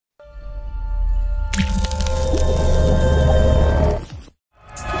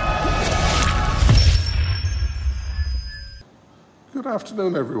Good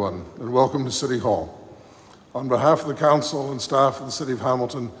afternoon, everyone, and welcome to City Hall. On behalf of the Council and staff of the City of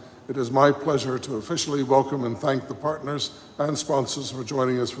Hamilton, it is my pleasure to officially welcome and thank the partners and sponsors for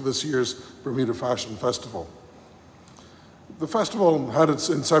joining us for this year's Bermuda Fashion Festival. The festival had its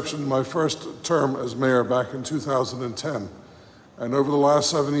inception in my first term as mayor back in 2010, and over the last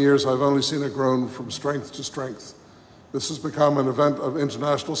 7 years, I've only seen it grow from strength to strength. This has become an event of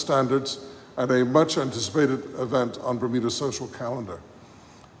international standards and a much anticipated event on Bermuda's social calendar.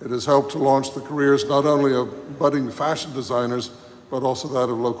 It has helped to launch the careers not only of budding fashion designers, but also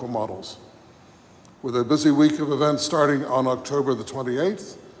that of local models. With a busy week of events starting on October the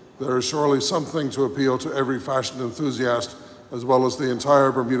 28th, there is surely something to appeal to every fashion enthusiast, as well as the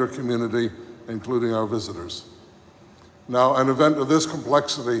entire Bermuda community, including our visitors. Now, an event of this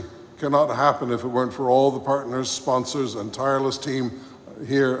complexity cannot happen if it weren't for all the partners, sponsors, and tireless team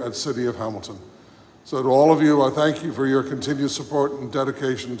here at City of Hamilton. So to all of you, I thank you for your continued support and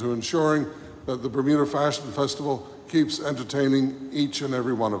dedication to ensuring that the Bermuda Fashion Festival keeps entertaining each and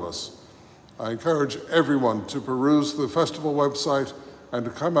every one of us. I encourage everyone to peruse the festival website and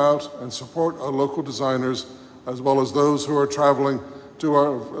to come out and support our local designers, as well as those who are traveling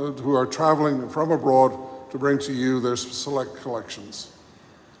from abroad to bring to you their select collections.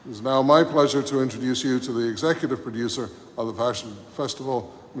 It is now my pleasure to introduce you to the executive producer of the Fashion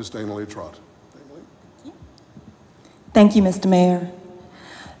Festival, Ms. Dana Lee Trott. Thank you, Mr. Mayor.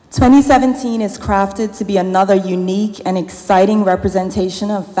 2017 is crafted to be another unique and exciting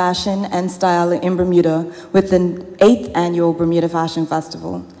representation of fashion and style in Bermuda with the 8th annual Bermuda Fashion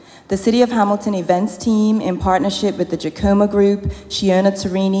Festival. The City of Hamilton events team, in partnership with the Giacomo Group, Shiona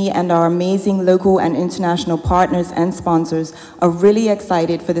Torini, and our amazing local and international partners and sponsors, are really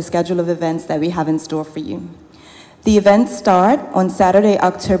excited for the schedule of events that we have in store for you. The events start on Saturday,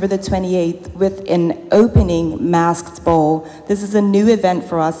 October the 28th, with an opening masked ball. This is a new event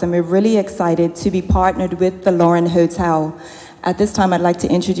for us, and we're really excited to be partnered with the Lauren Hotel. At this time, I'd like to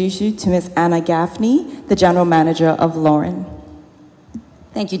introduce you to Ms. Anna Gaffney, the General Manager of Lauren.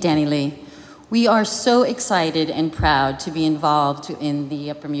 Thank you, Danny Lee. We are so excited and proud to be involved in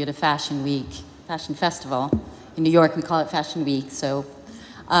the Bermuda Fashion Festival. In New York, we call it Fashion Week.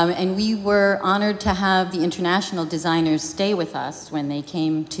 And we were honored to have the international designers stay with us when they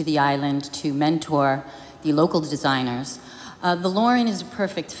came to the island to mentor the local designers. The Lauren is a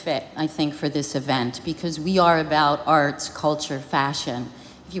perfect fit, I think, for this event because we are about arts, culture, fashion.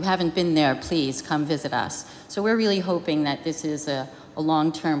 If you haven't been there, please come visit us. So we're really hoping that this is a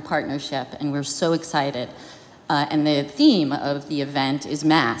long-term partnership, and we're so excited. And the theme of the event is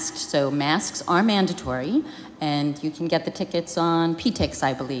masked. So masks are mandatory, and you can get the tickets on PTIX,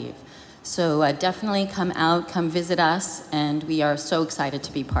 I believe. So definitely come out, come visit us, and we are so excited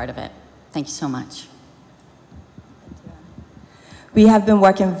to be part of it. Thank you so much. We have been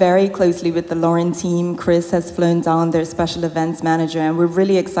working very closely with the Lauren team. Chris has flown down, their special events manager, and we're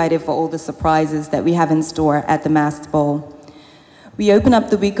really excited for all the surprises that we have in store at the Masked Ball. We open up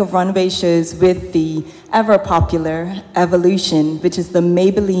the week of runway shows with the ever-popular Evolution, which is the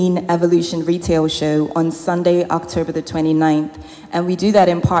Maybelline Evolution retail show on Sunday, October the 29th. And we do that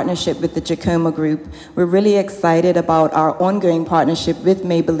in partnership with the Giacomo Group. We're really excited about our ongoing partnership with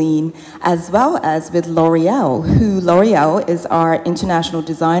Maybelline, as well as with L'Oreal, who L'Oreal is our international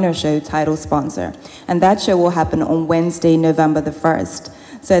designer show title sponsor. And that show will happen on Wednesday, November the 1st.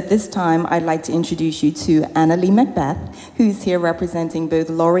 So at this time, I'd like to introduce you to Annalie Macbeth, who's here representing both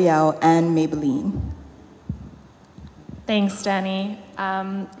L'Oreal and Maybelline. Thanks, Danny.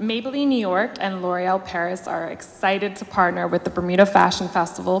 Maybelline New York and L'Oreal Paris are excited to partner with the Bermuda Fashion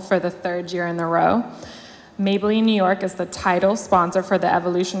Festival for the 3rd year in a row. Maybelline New York is the title sponsor for the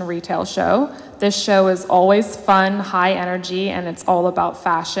Evolution retail show. This show is always fun, high energy, and it's all about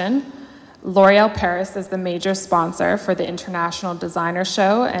fashion. L'Oreal Paris is the major sponsor for the International Designer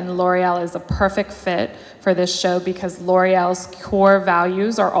Show, and L'Oreal is a perfect fit for this show because L'Oreal's core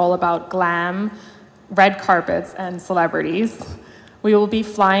values are all about glam, red carpets, and celebrities. We will be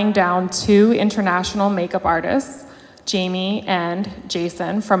flying down 2 international makeup artists, Jamie and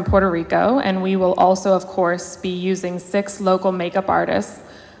Jason from Puerto Rico, and we will also, of course, be using 6 local makeup artists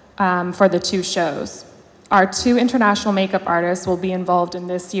for the 2 shows. Our 2 international makeup artists will be involved in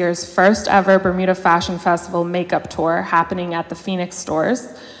this year's first ever Bermuda Fashion Festival makeup tour happening at the Phoenix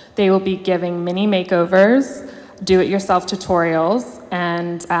stores. They will be giving mini makeovers, do-it-yourself tutorials,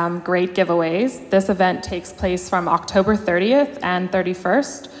 and great giveaways. This event takes place from October 30th and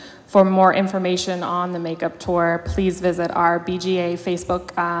 31st. For more information on the makeup tour, please visit our BGA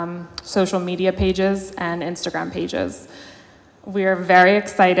Facebook social media pages and Instagram pages. We are very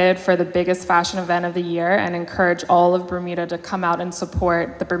excited for the biggest fashion event of the year and encourage all of Bermuda to come out and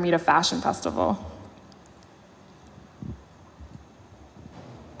support the Bermuda Fashion Festival.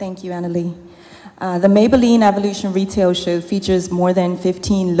 Thank you, Annalie. The Maybelline Evolution Retail Show features more than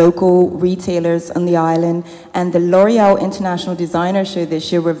 15 local retailers on the island, and the L'Oreal International Designer Show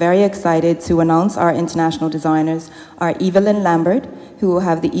this year, we're very excited to announce our international designers are Evelyn Lambert, who will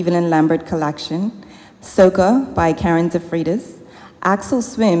have the Evelyn Lambert collection, Soka by Karen DeFreitas, Axel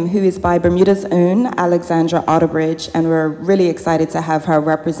Swim, who is by Bermuda's own Alexandra Otterbridge, and we're really excited to have her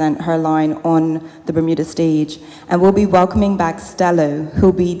represent her line on the Bermuda stage. And we'll be welcoming back Stello,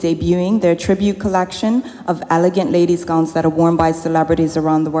 who'll be debuting their tribute collection of elegant ladies' gowns that are worn by celebrities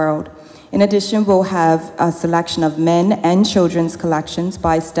around the world. In addition, we'll have a selection of men and children's collections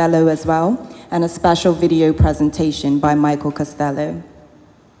by Stello as well, and a special video presentation by Michael Costello.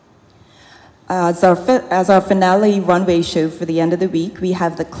 As our finale runway show for the end of the week, we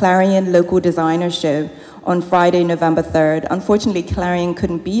have the Clarion Local Designer Show on Friday, November 3rd. Unfortunately, Clarion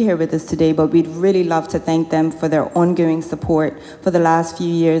couldn't be here with us today, but we'd really love to thank them for their ongoing support for the last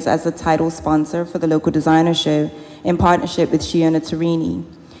few years as the title sponsor for the Local Designer Show in partnership with Shiona Torini.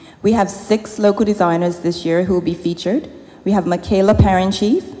 We have 6 local designers this year who will be featured. We have Michaela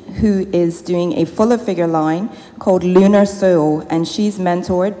Parent-Chief, who is doing a fuller figure line called Lunar Soul, and she's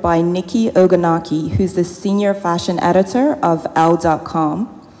mentored by Nikki Oganaki, who's the senior fashion editor of Elle.com.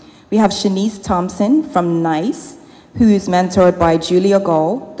 We have Shanice Thompson from Nice, who is mentored by Julia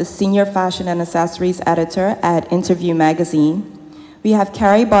Gall, the senior fashion and accessories editor at Interview Magazine. We have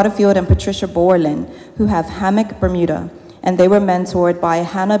Carrie Butterfield and Patricia Borland, who have Hammock Bermuda, and they were mentored by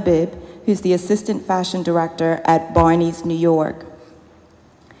Hannah Bibb, who's the assistant fashion director at Barney's New York.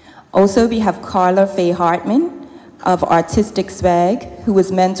 Also, we have Carla Faye Hartman of Artistic Swag, who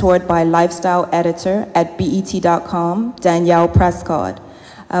was mentored by lifestyle editor at BET.com, Danielle Prescott.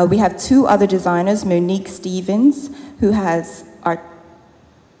 We have 2 other designers, Monique Stevens, who has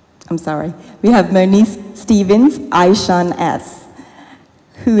we have Monique Stevens, Aishan S.,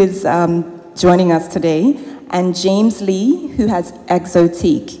 who is joining us today, and James Lee, who has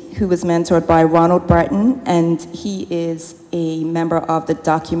Exotique, who was mentored by Ronald Burton, and he is a member of the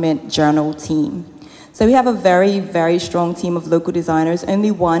Document Journal team. So we have a very, very strong team of local designers.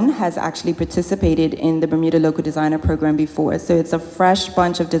 Only one has actually participated in the Bermuda Local Designer Program before. So it's a fresh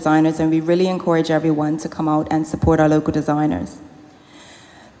bunch of designers, and we really encourage everyone to come out and support our local designers.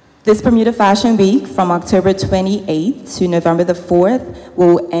 This Bermuda Fashion Week from October 28th to November the 4th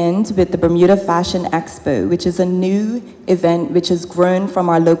will end with the Bermuda Fashion Expo, which is a new event which has grown from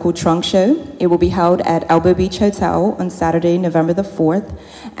our local trunk show. It will be held at Elbow Beach Hotel on Saturday, November the 4th.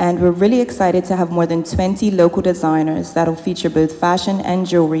 And we're really excited to have more than 20 local designers that will feature both fashion and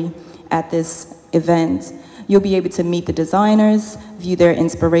jewelry at this event. You'll be able to meet the designers, view their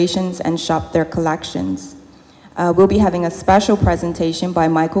inspirations, and shop their collections. We'll be having a special presentation by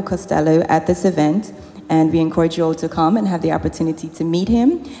Michael Costello at this event, and we encourage you all to come and have the opportunity to meet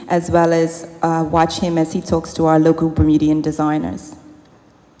him, as well as watch him as he talks to our local Bermudian designers.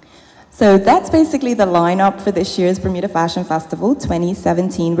 So that's basically the lineup for this year's Bermuda Fashion Festival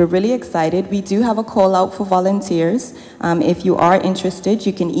 2017. We're really excited. We do have a call out for volunteers. If you are interested,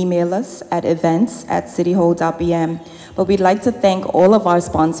 you can email us at events@cityhall.bm. But we'd like to thank all of our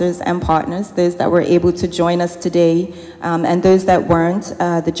sponsors and partners, those that were able to join us today, and those that weren't,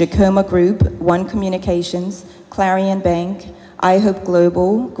 the Jacoma Group, One Communications, Clarion Bank, iHope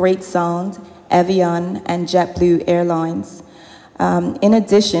Global, Great Sound, Evian, and JetBlue Airlines. In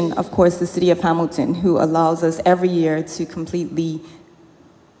addition, of course, the City of Hamilton, who allows us every year to completely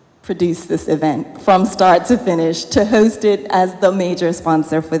produce this event from start to finish, to host it as the major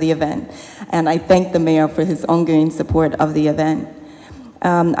sponsor for the event. And I thank the mayor for his ongoing support of the event.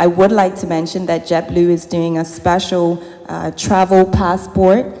 I would like to mention that JetBlue is doing a special travel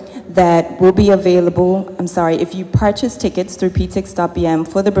passport that will be available, if you purchase tickets through ptix.bm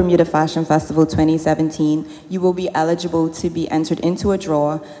for the Bermuda Fashion Festival 2017, you will be eligible to be entered into a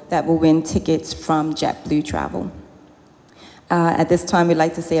draw that will win tickets from JetBlue Travel. At this time, we'd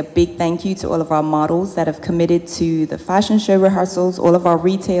like to say a big thank you to all of our models that have committed to the fashion show rehearsals, all of our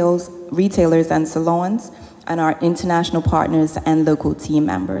retailers and salons, and our international partners and local team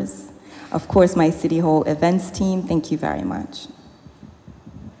members. Of course, my City Hall events team, thank you very much.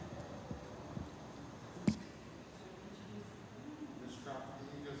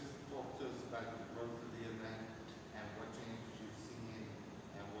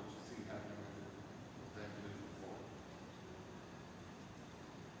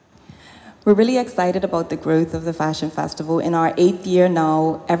 We're really excited about the growth of the Fashion Festival. In our 8th year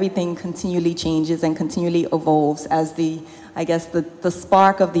now, everything continually changes and continually evolves as the I guess the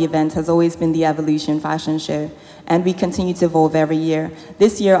spark of the event has always been the Evolution Fashion Show, and we continue to evolve every year.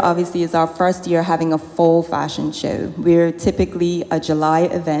 This year, obviously, is our first year having a fall fashion show. We're typically a July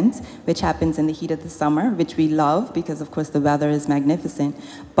event, which happens in the heat of the summer, which we love because, of course, the weather is magnificent.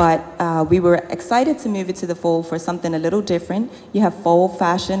 But we were excited to move it to the fall for something a little different. You have fall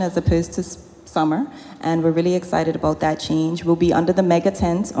fashion as opposed to summer, and we're really excited about that change. We'll be under the mega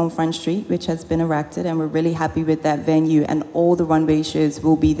tent on Front Street, which has been erected, and we're really happy with that venue, and all the runway shows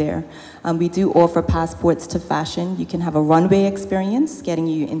will be there. We do offer passports to fashion. You can have a runway experience, getting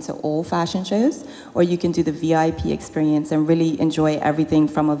you into all fashion shows, or you can do the VIP experience and really enjoy everything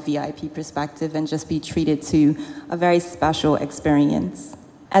from a VIP perspective and just be treated to a very special experience.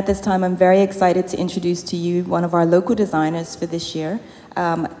 At this time, I'm very excited to introduce to you one of our local designers for this year,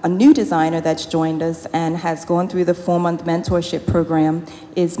 a new designer that's joined us and has gone through the 4-month mentorship program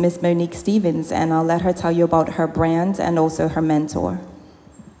is Miss Monique Stevens, and I'll let her tell you about her brand and also her mentor.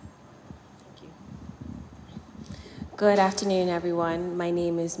 Thank you. Good afternoon, everyone. My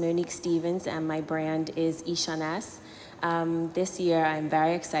name is Monique Stevens, and my brand is Ishaness. This year, I'm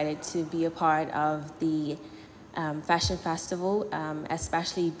very excited to be a part of the Fashion Festival,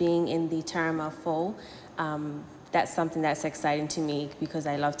 especially being in the term of fall. That's something that's exciting to me because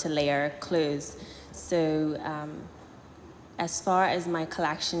I love to layer clothes. So as far as my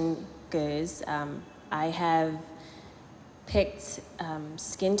collection goes, I have picked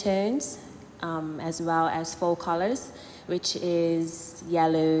skin tones as well as fall colors, which is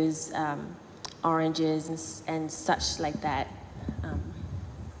yellows, oranges, and such like that.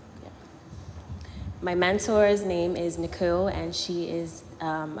 My mentor's name is Nicole, and she is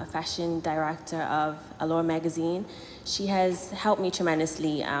a fashion director of Allure magazine. She has helped me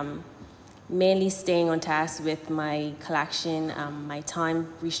tremendously, mainly staying on task with my collection, my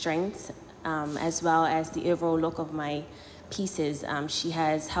time restraints, as well as the overall look of my pieces. She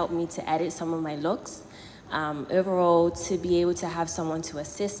has helped me to edit some of my looks. Overall, to be able to have someone to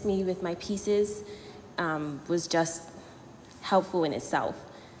assist me with my pieces was just helpful in itself.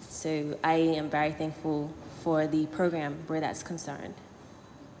 So I am very thankful for the program where that's concerned.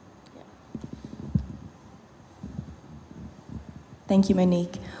 Thank you,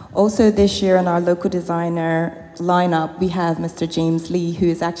 Monique. Also this year in our local designer lineup, we have Mr. James Lee, who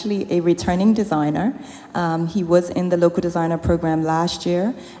is actually a returning designer. He was in the local designer program last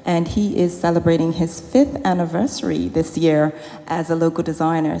year, and he is celebrating his 5th anniversary this year as a local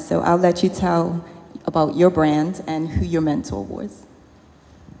designer. So I'll let you tell about your brand and who your mentor was.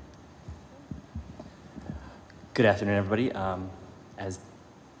 Good afternoon, everybody. As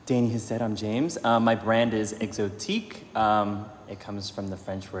Danny has said, I'm James. My brand is Exotique. It comes from the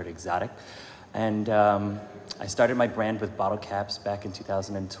French word exotic. And I started my brand with bottle caps back in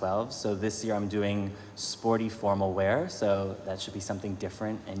 2012. So this year I'm doing sporty formal wear. So that should be something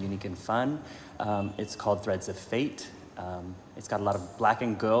different and unique and fun. It's called Threads of Fate. It's got a lot of black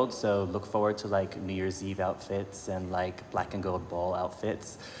and gold, so look forward to like New Year's Eve outfits and like black and gold ball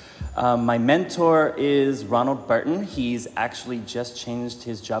outfits. My mentor is Ronald Burton. He's actually just changed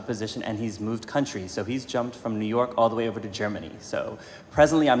his job position and he's moved countries. So he's jumped from New York all the way over to Germany. So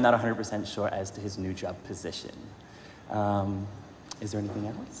presently I'm not 100% sure as to his new job position. Is there anything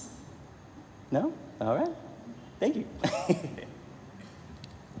else? No? All right. Thank you.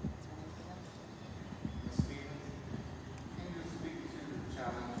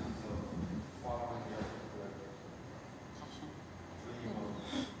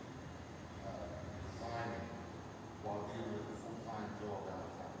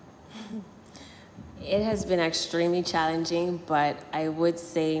 It has been extremely challenging, but I would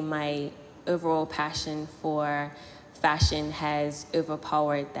say my overall passion for fashion has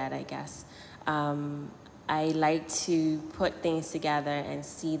overpowered that, I guess. I like to put things together and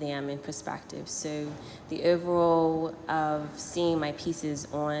see them in perspective. So the overall of seeing my pieces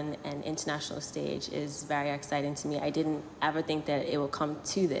on an international stage is very exciting to me. I didn't ever think that it would come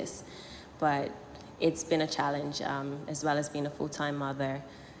to this, but it's been a challenge, as well as being a full-time mother.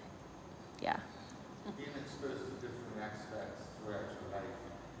 Yeah. Being exposed to different aspects throughout your life,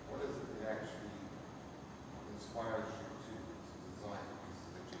 what is it that actually inspires you to design the pieces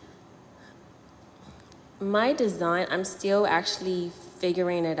that you do? My design, I'm still actually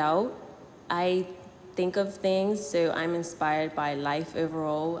figuring it out. I think of things, so I'm inspired by life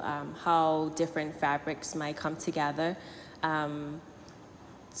overall, how different fabrics might come together.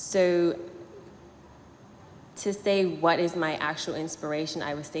 So to say what is my actual inspiration,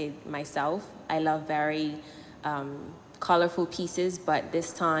 I would say myself. I love very colorful pieces, but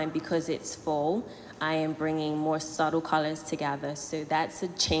this time, because it's fall, I am bringing more subtle colors together, so that's a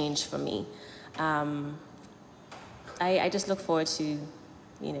change for me. I just look forward to,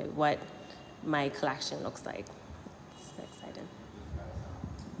 you know, what my collection looks like. It's so exciting.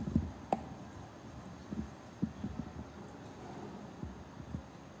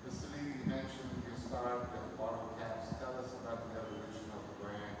 Mr. Lee, you mentioned you started with bottle caps. Tell us about the evolution of the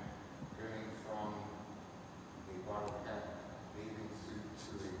brand, going from a bottle cap bathing suit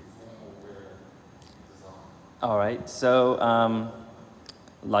to a formal wear design. All right, so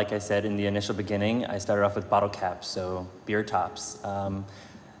like I said in the initial beginning, I started off with bottle caps, so beer tops.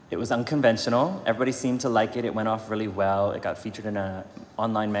 It was unconventional. Everybody seemed to like it. It went off really well. It got featured in an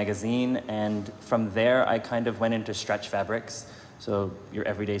online magazine, and from there, I kind of went into stretch fabrics, so your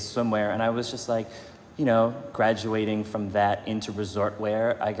everyday swimwear, and I was just like, you know, graduating from that into resort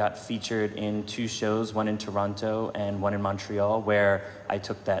wear. I got featured in 2 shows, one in Toronto and one in Montreal, where I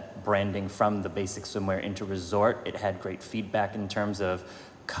took that branding from the basic swimwear into resort. It had great feedback in terms of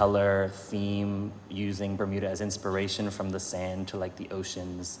color, theme, using Bermuda as inspiration from the sand to like the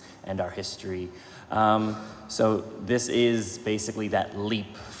oceans and our history. So this is basically that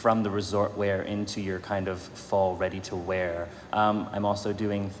leap from the resort wear into your kind of fall ready to wear. I'm also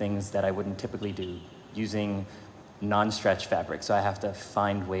doing things that I wouldn't typically do, using non-stretch fabric, so I have to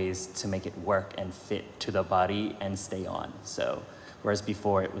find ways to make it work and fit to the body and stay on. So, whereas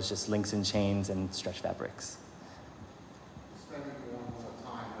before it was just links and chains and stretch fabrics. Spending more and more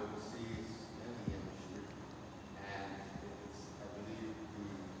time overseas in the industry, and it's, I believe,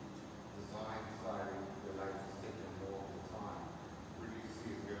 the design side of your life is taking more of the time. Where do you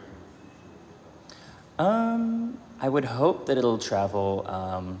see it going in the future? I would hope that it'll travel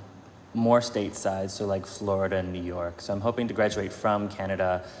more stateside, so like Florida and New York. So I'm hoping to graduate from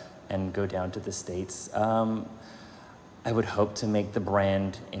Canada and go down to the States. I would hope to make the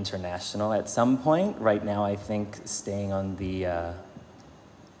brand international at some point. Right now, I think staying on the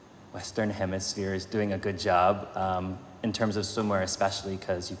Western Hemisphere is doing a good job in terms of swimwear, especially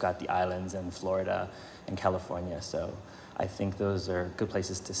because you've got the islands and Florida and California. So I think those are good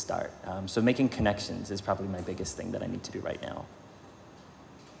places to start. So making connections is probably my biggest thing that I need to do right now.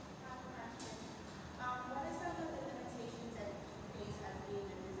 What are some of the limitations that you face as being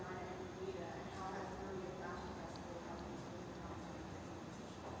a designer in Bermuda, and how has Bermuda Fashion Festival helped you to overcome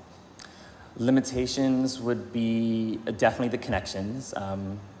these limitations? Limitations would be definitely the connections.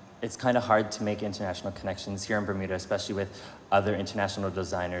 It's kind of hard to make international connections here in Bermuda, especially with other international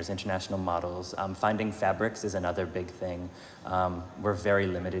designers, international models. Finding fabrics is another big thing. We're very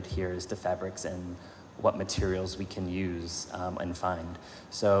limited here as to fabrics and what materials we can use and find.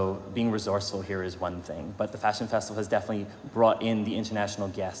 So being resourceful here is one thing, but the Fashion Festival has definitely brought in the international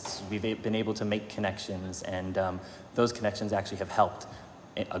guests. We've been able to make connections, and those connections actually have helped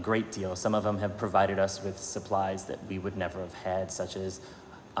a great deal. Some of them have provided us with supplies that we would never have had, such as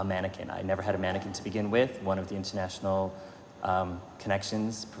a mannequin. I never had a mannequin to begin with. One of the international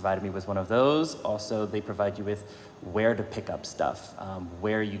connections provided me with one of those. Also, they provide you with where to pick up stuff,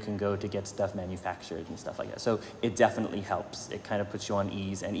 where you can go to get stuff manufactured and stuff like that. So it definitely helps. It kind of puts you on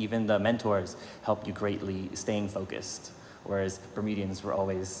ease, and even the mentors help you greatly staying focused. Whereas Bermudians were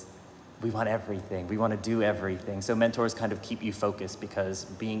always, we want everything, we want to do everything. So mentors kind of keep you focused, because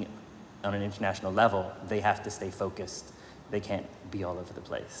being on an international level, they have to stay focused. They can't be all over the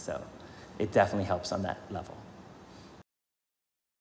place. So it definitely helps on that level.